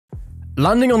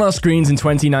Landing on our screens in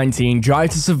 2019,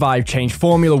 Drive to Survive changed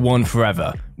Formula 1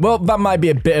 forever. Well, that might be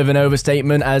a bit of an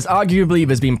overstatement, as arguably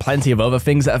there's been plenty of other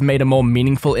things that have made a more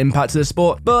meaningful impact to the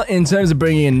sport, but in terms of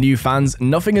bringing in new fans,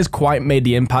 nothing has quite made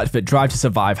the impact that Drive to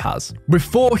Survive has. With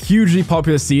 4 hugely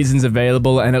popular seasons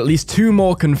available and at least 2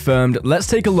 more confirmed, let's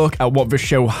take a look at what the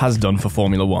show has done for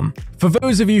Formula 1. For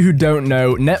those of you who don't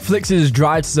know, Netflix's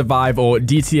Drive to Survive, or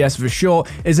DTS for short,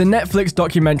 is a Netflix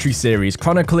documentary series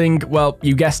chronicling, well,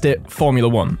 you guessed it, Formula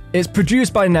 1. It's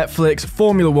produced by Netflix,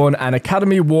 Formula 1, and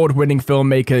Academy Award-winning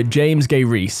filmmaker James Gay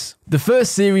Reese. The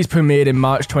first series premiered in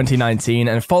March 2019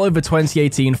 and followed the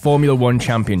 2018 Formula 1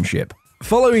 Championship.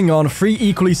 Following on, 3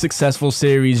 equally successful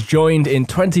series joined in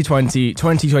 2020,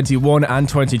 2021, and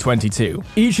 2022,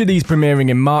 each of these premiering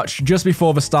in March just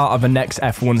before the start of the next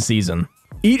F1 season.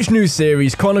 Each new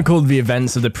series chronicled the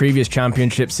events of the previous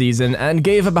championship season and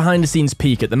gave a behind-the-scenes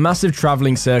peek at the massive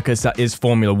travelling circus that is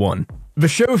Formula 1. The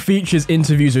show features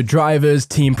interviews with drivers,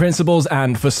 team principals,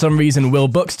 and, for some reason, Will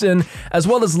Buxton, as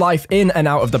well as life in and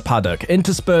out of the paddock,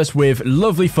 interspersed with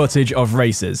lovely footage of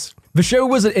races. The show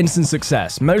was an instant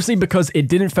success, mostly because it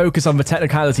didn't focus on the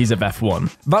technicalities of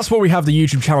F1. That's what we have the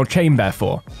YouTube channel Chain Bear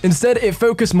for. Instead, it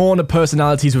focused more on the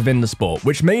personalities within the sport,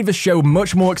 which made the show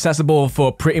much more accessible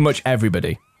for pretty much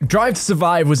everybody. Drive to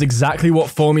Survive was exactly what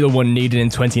Formula 1 needed in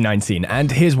 2019,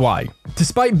 and here's why.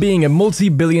 Despite being a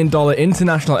multi-billion-dollar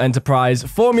international enterprise,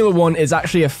 Formula 1 is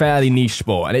actually a fairly niche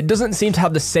sport, and it doesn't seem to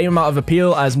have the same amount of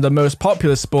appeal as the most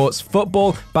popular sports,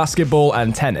 football, basketball,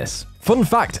 and tennis. Fun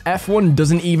fact, F1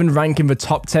 doesn't even rank in the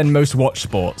top 10 most watched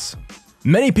sports.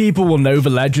 Many people will know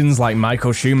the legends like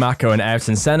Michael Schumacher and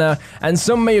Ayrton Senna, and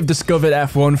some may have discovered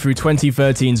F1 through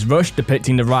 2013's Rush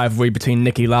depicting the rivalry between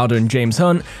Niki Lauda and James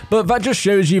Hunt, but that just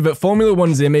shows you that Formula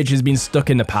 1's image has been stuck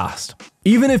in the past.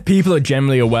 Even if people are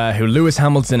generally aware who Lewis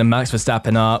Hamilton and Max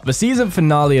Verstappen are, the season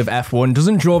finale of F1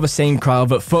 doesn't draw the same crowd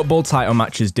that football title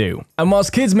matches do. And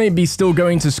whilst kids may be still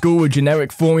going to school with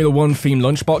generic Formula 1 themed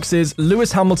lunchboxes,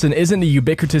 Lewis Hamilton isn't the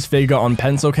ubiquitous figure on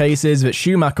pencil cases that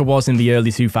Schumacher was in the early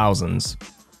 2000s.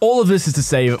 All of this is to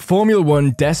say that Formula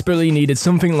 1 desperately needed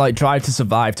something like Drive to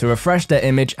Survive to refresh their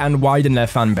image and widen their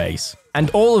fan base. And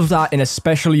all of that in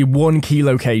especially one key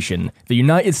location, the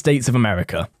United States of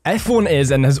America. F1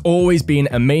 is and has always been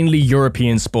a mainly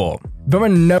European sport. There are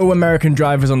no American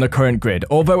drivers on the current grid,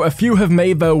 although a few have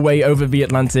made their way over the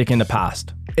Atlantic in the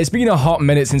past. It's been a hot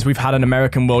minute since we've had an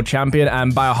American world champion,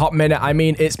 and by a hot minute I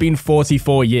mean it's been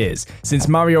 44 years, since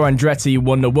Mario Andretti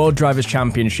won the World Drivers'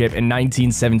 Championship in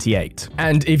 1978.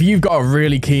 And if you've got a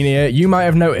really keen ear, you might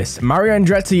have noticed, Mario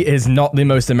Andretti is not the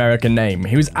most American name.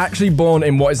 He was actually born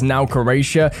in what is now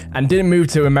Croatia, and didn't move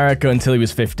to America until he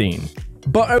was 15.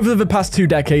 But over the past 2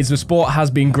 decades, the sport has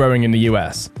been growing in the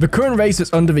US. The current race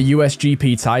that's under the US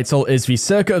GP title is the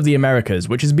Circuit of the Americas,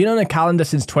 which has been on a calendar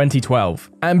since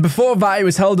 2012. And before that, it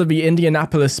was held at the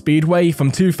Indianapolis Speedway from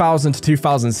 2000 to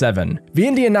 2007. The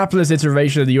Indianapolis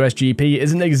iteration of the US GP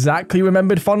isn't exactly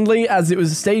remembered fondly, as it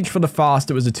was staged for the fast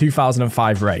that was a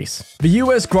 2005 race. The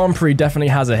US Grand Prix definitely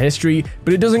has a history,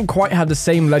 but it doesn't quite have the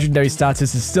same legendary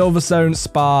status as Silverstone,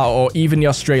 Spa, or even the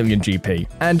Australian GP.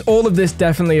 And all of this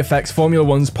definitely affects Formula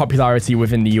 1's popularity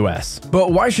within the US.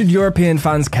 But why should European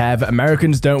fans care that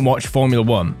Americans don't watch Formula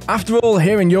 1? After all,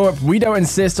 here in Europe, we don't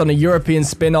insist on a European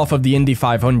spin-off of the Indy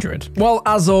 500. Well,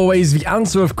 as always, the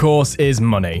answer of course is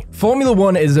money. Formula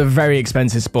 1 is a very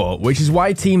expensive sport, which is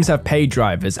why teams have paid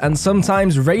drivers, and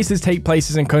sometimes races take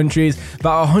places in countries that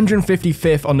are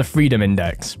 155th on the Freedom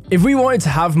Index. If we wanted to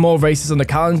have more races on the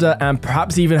calendar, and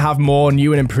perhaps even have more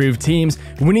new and improved teams,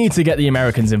 we need to get the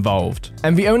Americans involved.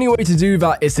 And the only way to do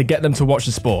that is to get them to watch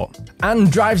the sport.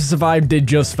 And Drive to Survive did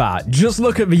just that. Just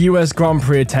look at the US Grand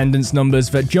Prix attendance numbers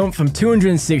that jumped from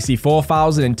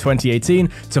 264,000 in 2018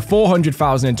 to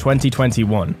 400,000 in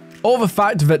 2021. Or the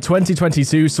fact that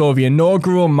 2022 saw the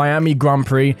inaugural Miami Grand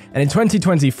Prix, and in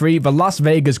 2023 the Las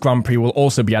Vegas Grand Prix will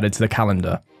also be added to the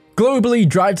calendar. Globally,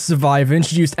 Drive to Survive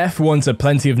introduced F1 to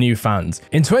plenty of new fans.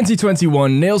 In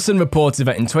 2021, Nielsen reported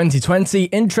that in 2020,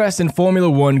 interest in Formula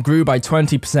 1 grew by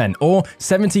 20%, or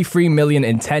 73 million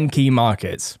in 10 key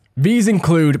markets. These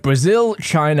include Brazil,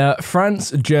 China,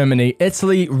 France, Germany,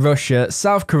 Italy, Russia,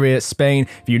 South Korea, Spain,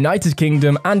 the United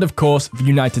Kingdom, and of course, the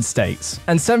United States.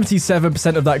 And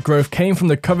 77% of that growth came from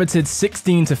the coveted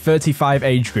 16 to 35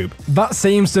 age group. That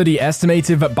same study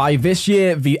estimated that by this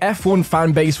year, the F1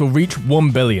 fan base will reach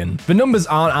 1 billion. The numbers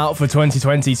aren't out for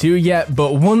 2022 yet,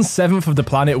 but 1/7 of the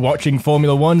planet watching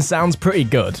Formula 1 sounds pretty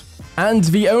good. And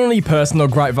the only personal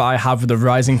gripe that I have with the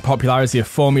rising popularity of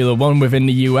Formula 1 within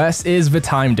the US is the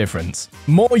time difference.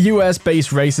 More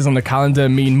US-based races on the calendar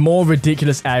mean more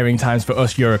ridiculous airing times for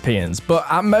us Europeans, but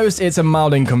at most it's a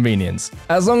mild inconvenience.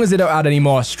 As long as they don't add any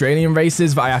more Australian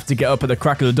races that I have to get up at the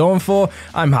crack of the dawn for,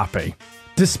 I'm happy.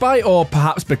 Despite, or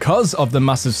perhaps because of the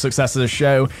massive success of the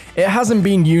show, it hasn't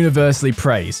been universally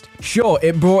praised. Sure,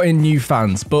 it brought in new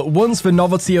fans, but once the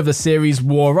novelty of the series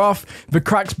wore off, the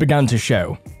cracks began to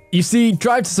show. You see,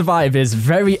 Drive to Survive is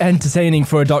very entertaining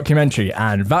for a documentary,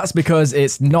 and that's because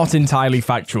it's not entirely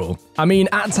factual. I mean,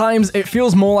 at times, it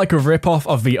feels more like a rip-off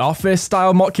of The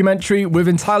Office-style mockumentary with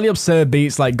entirely absurd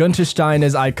beats like Gunter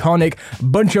Steiner's iconic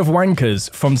Bunch of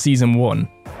Wankers from Season 1.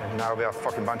 Now we are a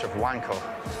fucking bunch of wanker.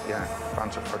 Yeah,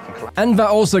 bunch of fucking and that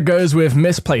also goes with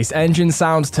misplaced engine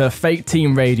sounds to fake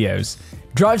team radios.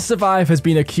 Drive to Survive has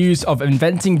been accused of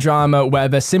inventing drama where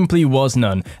there simply was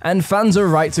none, and fans are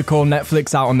right to call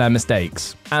Netflix out on their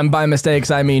mistakes. And by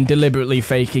mistakes, I mean deliberately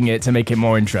faking it to make it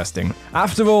more interesting.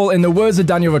 After all, in the words of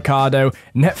Daniel Ricciardo,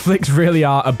 Netflix really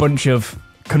are a bunch of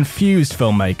confused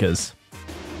filmmakers.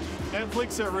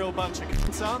 Netflix are a real bunch of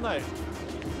cunts, aren't they?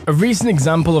 A recent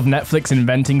example of Netflix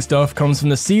inventing stuff comes from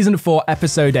the Season 4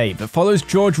 Episode 8 that follows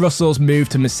George Russell's move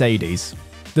to Mercedes.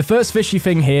 The first fishy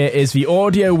thing here is the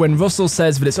audio when Russell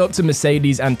says that it's up to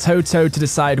Mercedes and Toto to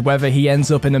decide whether he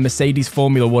ends up in a Mercedes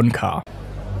Formula 1 car.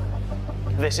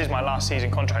 This is my last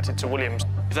season contracted to Williams.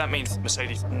 If that means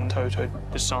Mercedes and Toto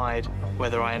decide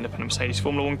whether I end up in a Mercedes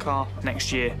Formula 1 car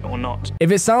next year or not.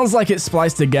 If it sounds like it's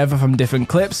spliced together from different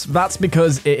clips, that's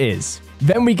because it is.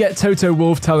 Then we get Toto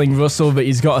Wolff telling Russell that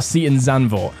he's got a seat in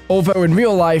Zandvoort, although in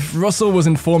real life, Russell was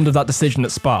informed of that decision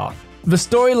at Spa. The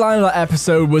storyline of that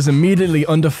episode was immediately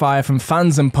under fire from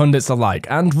fans and pundits alike,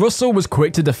 and Russell was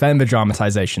quick to defend the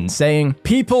dramatization, saying,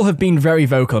 "People have been very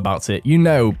vocal about it, you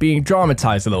know, being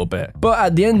dramatized a little bit. But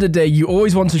at the end of the day, you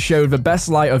always want to show the best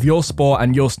light of your sport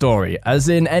and your story, as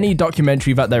in any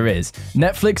documentary that there is.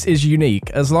 Netflix is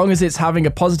unique. As long as it's having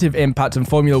a positive impact on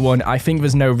Formula 1, I think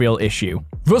there's no real issue."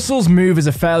 Russell's move is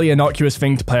a fairly innocuous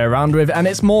thing to play around with, and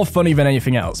it's more funny than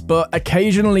anything else, but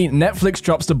occasionally Netflix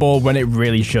drops the ball when it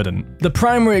really shouldn't. The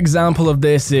primary example of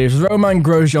this is Romain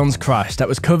Grosjean's crash that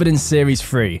was covered in Series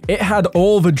 3. It had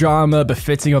all the drama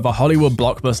befitting of a Hollywood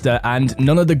blockbuster and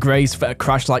none of the grace that a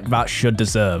crash like that should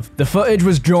deserve. The footage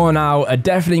was drawn out, a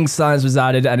deafening silence was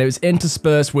added, and it was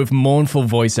interspersed with mournful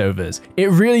voiceovers.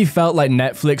 It really felt like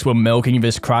Netflix were milking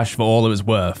this crash for all it was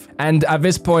worth. And at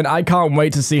this point, I can't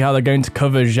wait to see how they're going to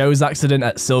cover Zhou's accident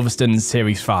at Silverstone in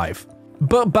Series 5.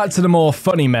 But back to the more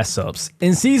funny mess-ups.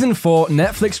 In Season 4,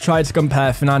 Netflix tried to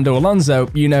compare Fernando Alonso,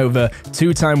 you know, the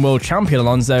two-time world champion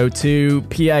Alonso, to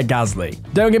Pierre Gasly.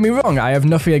 Don't get me wrong, I have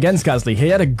nothing against Gasly, he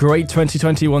had a great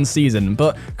 2021 season,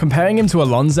 but comparing him to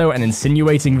Alonso and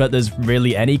insinuating that there's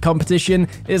really any competition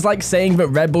is like saying that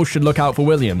Red Bull should look out for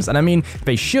Williams, and I mean,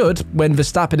 they should when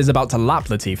Verstappen is about to lap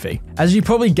Latifi. As you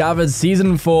probably gathered,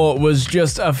 Season 4 was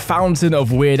just a fountain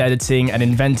of weird editing and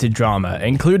invented drama,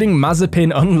 including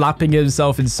Mazepin unlapping himself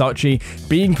in Sochi,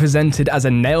 being presented as a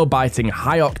nail-biting,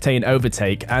 high-octane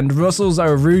overtake, and Russell's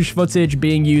Eau Rouge footage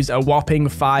being used a whopping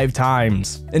 5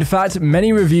 times. In fact,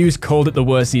 many reviews called it the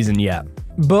worst season yet.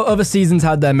 But other seasons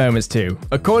had their moments too.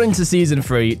 According to Season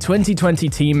 3, 2020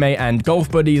 teammate and golf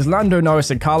buddies Lando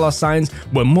Norris and Carlos Sainz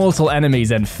were mortal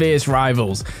enemies and fierce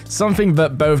rivals, something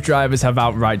that both drivers have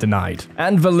outright denied.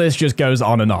 And the list just goes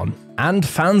on and on. And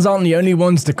fans aren't the only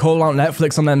ones to call out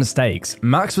Netflix on their mistakes.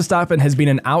 Max Verstappen has been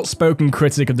an outspoken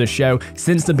critic of the show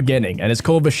since the beginning and has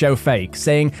called the show fake,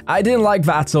 saying, "I didn't like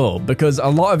that at all, because a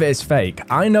lot of it is fake.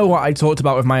 I know what I talked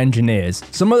about with my engineers.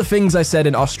 Some of the things I said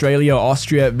in Australia or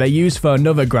Austria, they used for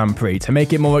another Grand Prix to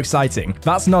make it more exciting.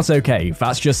 That's not okay,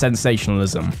 that's just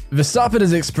sensationalism." Verstappen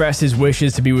has expressed his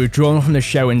wishes to be withdrawn from the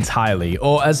show entirely,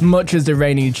 or as much as the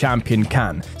reigning champion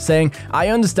can, saying, "I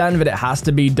understand that it has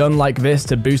to be done like this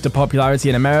to boost the popularity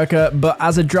in America, but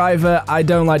as a driver, I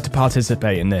don't like to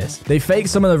participate in this. They fake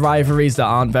some of the rivalries that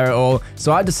aren't there at all,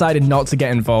 so I decided not to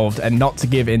get involved and not to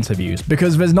give interviews,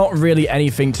 because there's not really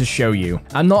anything to show you.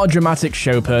 I'm not a dramatic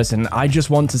show person, I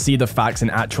just want to see the facts in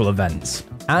actual events."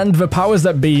 And the powers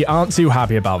that be aren't too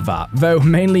happy about that, though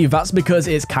mainly that's because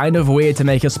it's kind of weird to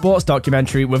make a sports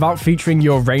documentary without featuring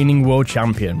your reigning world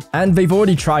champion. And they've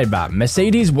already tried that.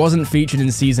 Mercedes wasn't featured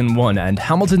in Season 1, and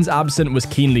Hamilton's absence was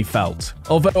keenly felt.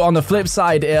 Although on the flip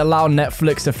side, it allowed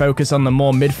Netflix to focus on the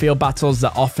more midfield battles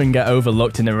that often get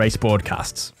overlooked in the race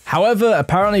broadcasts. However,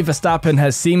 apparently Verstappen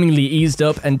has seemingly eased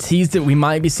up and teased that we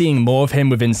might be seeing more of him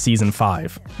within Season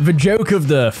 5. The joke of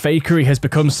the fakery has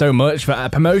become so much that a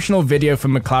promotional video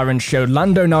from McLaren showed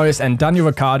Lando Norris and Daniel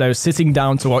Ricciardo sitting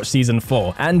down to watch season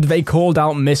 4, and they called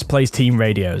out misplaced team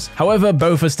radios. However,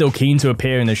 both are still keen to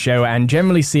appear in the show and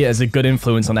generally see it as a good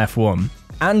influence on F1.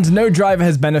 And no driver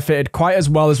has benefited quite as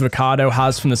well as Ricciardo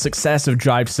has from the success of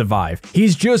Drive to Survive.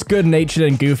 He's just good-natured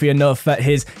and goofy enough that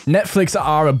his "Netflix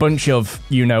are a bunch of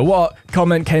you-know-what"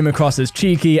 comment came across as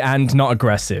cheeky and not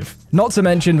aggressive. Not to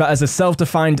mention that as a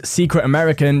self-defined secret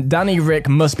American, Danny Rick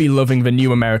must be loving the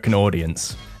new American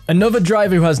audience. Another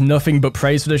driver who has nothing but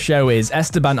praise for the show is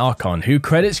Esteban Ocon, who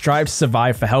credits Drive to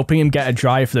Survive for helping him get a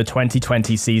drive for the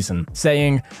 2020 season,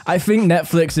 saying, "I think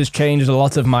Netflix has changed a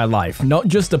lot of my life, not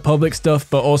just the public stuff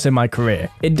but also my career.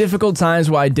 In difficult times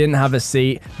where I didn't have a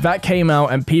seat, that came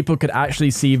out and people could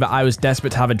actually see that I was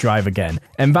desperate to have a drive again,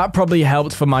 and that probably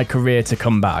helped for my career to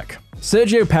come back."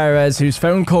 Sergio Perez, whose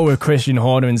phone call with Christian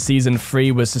Horner in season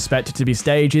 3 was suspected to be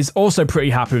staged, is also pretty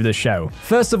happy with the show.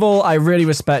 First of all, I really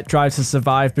respect Drive to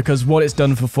Survive because what it's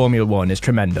done for Formula 1 is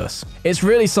tremendous. It's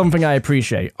really something I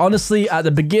appreciate. Honestly, at the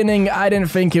beginning, I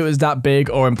didn't think it was that big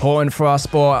or important for our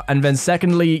sport, and then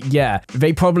secondly, yeah,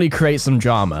 they probably create some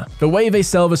drama. The way they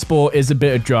sell the sport is a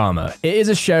bit of drama. It is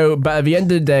a show, but at the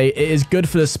end of the day, it is good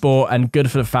for the sport and good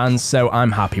for the fans, so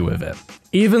I'm happy with it.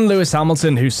 Even Lewis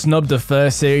Hamilton, who snubbed the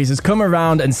first series, has come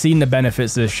around and seen the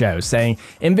benefits of the show, saying,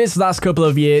 "In this last couple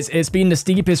of years, it's been the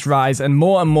steepest rise and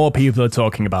more people are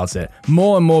talking about it.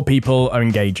 More and more people are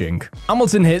engaging."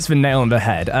 Hamilton hits the nail on the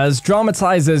head. As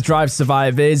dramatized as Drive to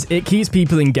Survive is, it keeps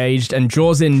people engaged and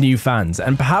draws in new fans,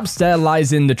 and perhaps there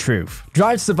lies in the truth.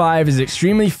 Drive to Survive is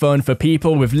extremely fun for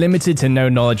people with limited to no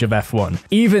knowledge of F1.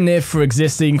 Even if, for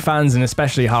existing fans and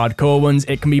especially hardcore ones,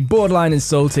 it can be borderline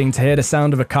insulting to hear the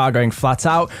sound of a car going flat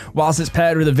out whilst it's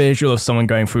paired with a visual of someone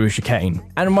going through a chicane.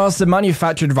 And whilst the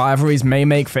manufactured rivalries may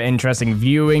make for interesting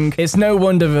viewing, it's no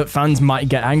wonder that fans might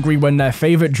get angry when their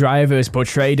favourite driver is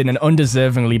portrayed in an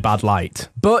undeservingly bad light.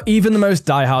 But even the most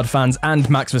diehard fans and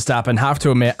Max Verstappen have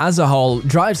to admit, as a whole,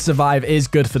 Drive to Survive is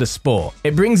good for the sport.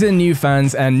 It brings in new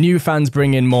fans, and new fans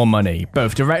bring in more money,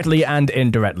 both directly and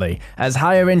indirectly, as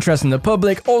higher interest from the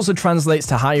public also translates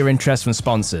to higher interest from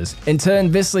sponsors. In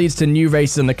turn, this leads to new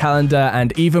races on the calendar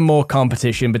and even more competition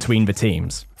between the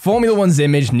teams. Formula 1's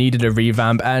image needed a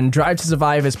revamp, and Drive to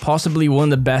Survive is possibly one of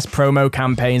the best promo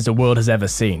campaigns the world has ever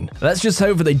seen. Let's just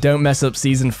hope that they don't mess up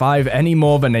Season 5 any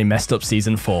more than they messed up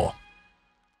Season 4.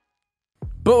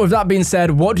 But with that being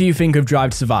said, what do you think of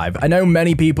Drive to Survive? I know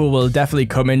many people will definitely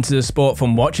come into the sport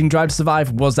from watching Drive to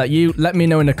Survive. Was that you? Let me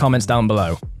know in the comments down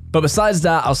below. But besides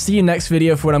that, I'll see you next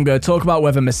video for when I'm going to talk about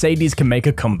whether Mercedes can make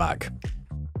a comeback.